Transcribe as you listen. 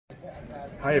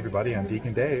Hi everybody, I'm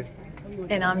Deacon Dave.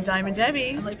 And I'm Diamond Debbie.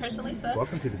 I'm Layperson Lisa.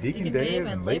 Welcome to the Deacon Dave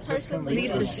and Layperson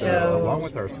Lisa show. Along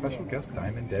with our special guest,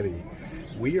 Diamond Debbie.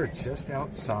 We are just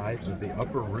outside of the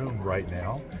upper room right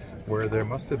now, where there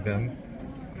must have been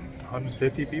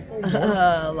 150 people?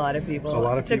 A lot of people. A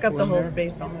lot of Took people up the in whole there?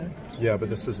 space almost. Yeah, but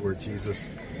this is where Jesus,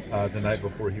 the night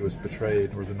before he was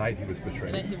betrayed, or the night he was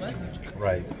betrayed. He was.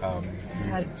 Right.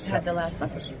 Had the Last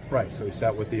Supper. Right, so he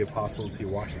sat with the apostles, he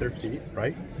washed their feet,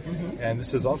 right? Mm-hmm. And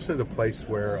this is also the place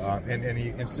where, and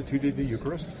he instituted the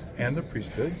Eucharist and the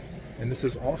priesthood. And this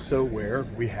is also where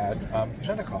we had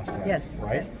Pentecost at, Yes.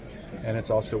 right? Yes. And it's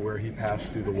also where he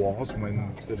passed through the walls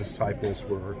when the disciples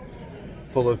were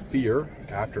full of fear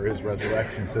after his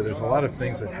resurrection. So there's a lot of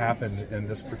things that happened in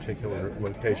this particular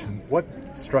location. What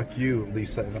struck you,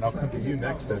 Lisa? And then I'll come to you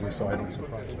next, Debbie, so I don't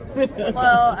surprise you.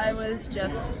 Well, I was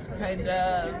just kind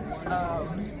of,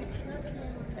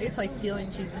 I guess, like feeling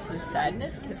Jesus'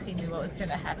 sadness because he knew what was going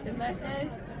to happen that day.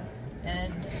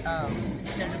 And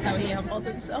just how he humbled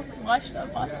himself and washed the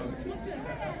apostles' feet.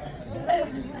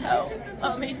 And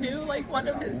how he knew, like, one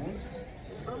of his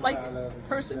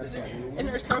person in the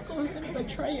inner circle was going to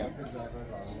betray him. So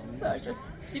I just,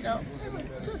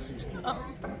 it's just,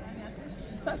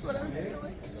 that's what I was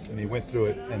feeling. And he went through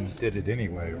it and did it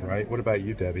anyway, right? What about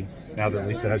you, Debbie? Now that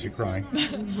Lisa has you crying.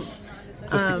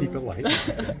 Just to keep it light.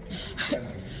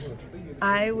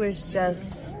 I was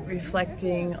just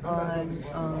reflecting on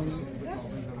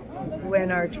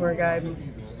when our tour guide,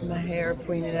 Maher,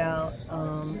 pointed out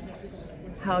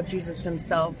how Jesus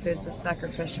himself is a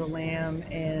sacrificial lamb,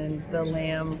 and the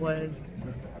lamb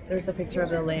there's a picture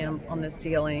of the lamb on the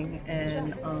ceiling,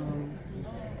 and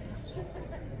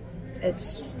it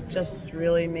just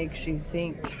really makes you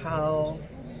think how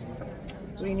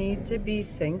we need to be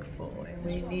thankful, and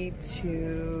we need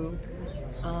to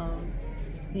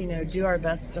do our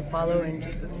best to follow in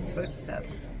Jesus'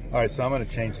 footsteps. All right, so I'm going to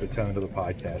change the tone of the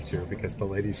podcast here because the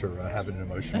ladies are having an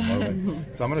emotional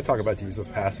moment. So I'm going to talk about Jesus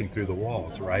passing through the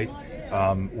walls, right?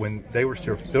 When they were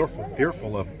so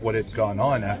fearful of what had gone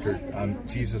on after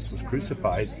Jesus was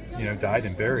crucified, died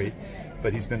and buried,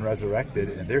 but he's been resurrected,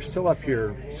 and they're still up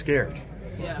here scared,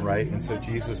 right? And so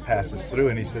Jesus passes through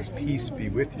and he says, "Peace be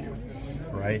with you,"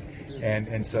 right?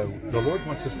 And so the Lord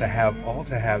wants us to have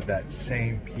that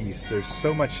same peace. There's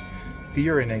so much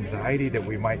fear and anxiety that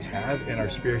we might have in our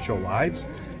spiritual lives.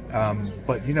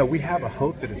 But we have a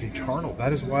hope that is eternal.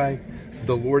 That is why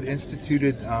the Lord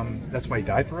instituted, that's why he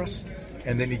died for us.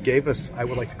 And then he gave us, I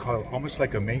would like to call it almost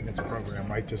like a maintenance program,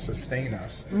 right, to sustain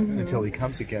us until he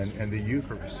comes again, and the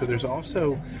Eucharist. So there's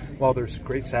also, while there's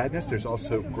great sadness, there's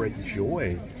also great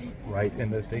joy, right,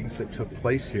 in the things that took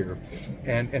place here.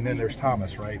 And then there's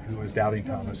Thomas, right, who was doubting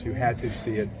Thomas, who had to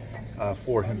see it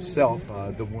for himself,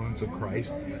 the wounds of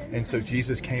Christ. And so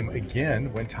Jesus came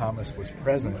again when Thomas was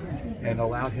present and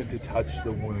allowed him to touch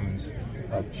the wounds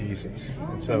of Jesus.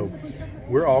 And so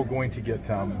we're all going to get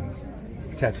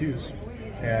tattoos.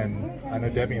 And I know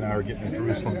Debbie and I are getting a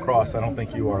Jerusalem cross. I don't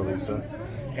think you are, Lisa.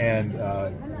 And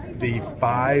the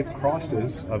 5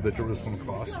 crosses of the Jerusalem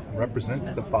cross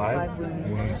represents the 5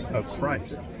 wounds of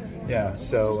Christ. Yeah,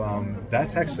 so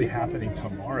that's actually happening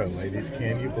tomorrow, ladies.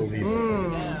 Can you believe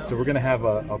it? So we're going to have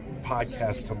a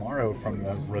podcast tomorrow from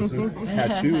the Razuk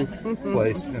Tattoo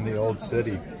place in the Old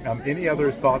City. Any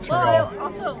other thoughts from y'all? Well, I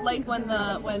also like when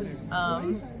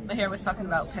Maher was talking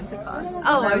about Pentecost.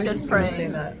 Oh, I was just praying, say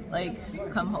that.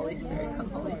 "Come Holy Spirit,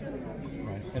 come Holy Spirit."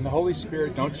 Right. And the Holy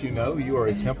Spirit, don't you know you are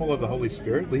a temple of the Holy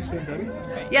Spirit, Lisa and Debbie?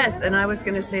 Yes, and I was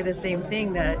going to say the same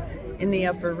thing, that in the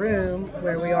upper room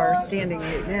where we are standing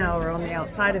right now, or on the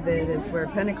outside of it, is where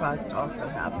Pentecost also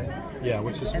happened. Yeah,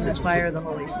 which is... And the fire of the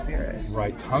Holy Spirit.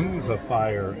 Right, tongues of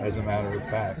fire, as a matter of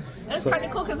fact. And it's kind of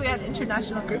cool because we had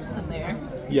international groups in there.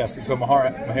 Yes, so Maher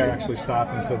actually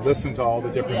stopped and said, listen to all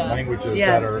the different languages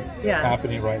that are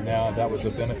happening right now. That was a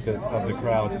benefit of the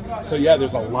crowds. So yeah,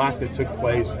 there's a lot that took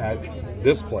place at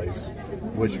this place,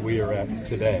 which we are at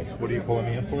today. What are you pulling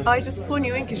me in for? Oh, I was just pulling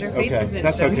you in because your face isn't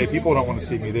that's showing. okay. People don't want to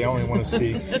see me. They only want to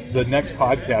see the next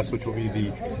podcast, which will be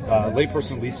the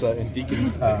Layperson Lisa and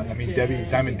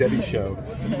Diamond Debbie show.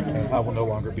 I will no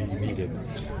longer be needed.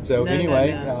 So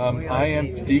anyway, I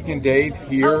am Deacon Dave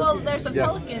here. Oh, well, there's a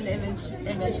pelican image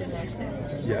in there too.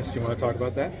 Yes, you want to talk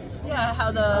about that? Yeah,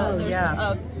 how there's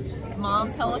a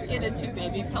mom pelican and 2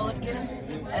 baby pelicans,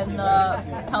 and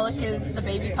the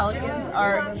baby pelicans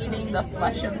are eating the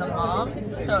flesh of the mom,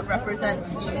 so it represents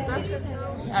Jesus.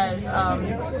 as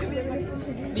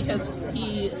because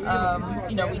he,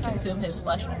 we consume his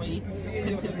flesh when we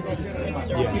consume the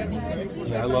Eucharist or receive the Eucharist.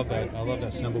 Yeah, I love that. I love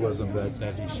that symbolism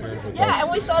that he shared with us. Yeah,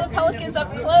 and we saw the pelicans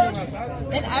up close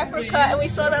in Africa, and we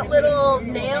saw that little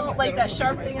nail, like that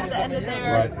sharp thing at the end of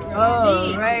their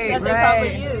beak that they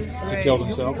probably used. To kill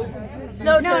themselves?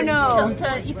 No.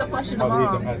 To eat the flesh of the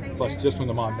mom. Eat the flesh just when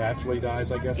the mom naturally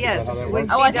dies, I guess. Yes, Is that how that when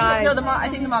works? she dies. I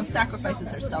think the mom sacrifices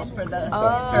herself for the.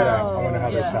 Yeah, I wonder how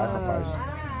they Yeah. sacrifice.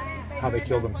 How they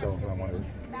kill themselves, I wonder.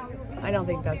 I don't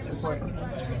think that's important.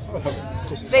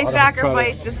 Just They try to-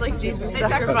 sacrifice just like Jesus They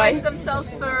sacrifice sacrificed.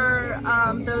 themselves for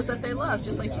those that they love,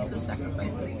 just like Jesus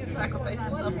sacrificed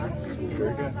himself for us.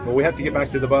 Very good. Well, we have to get back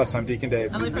to the bus. I'm Deacon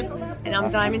Dave. Emily personally. And I'm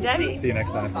Diamond Debbie. See you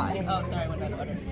next time. Bye. Oh, sorry, I went out of order.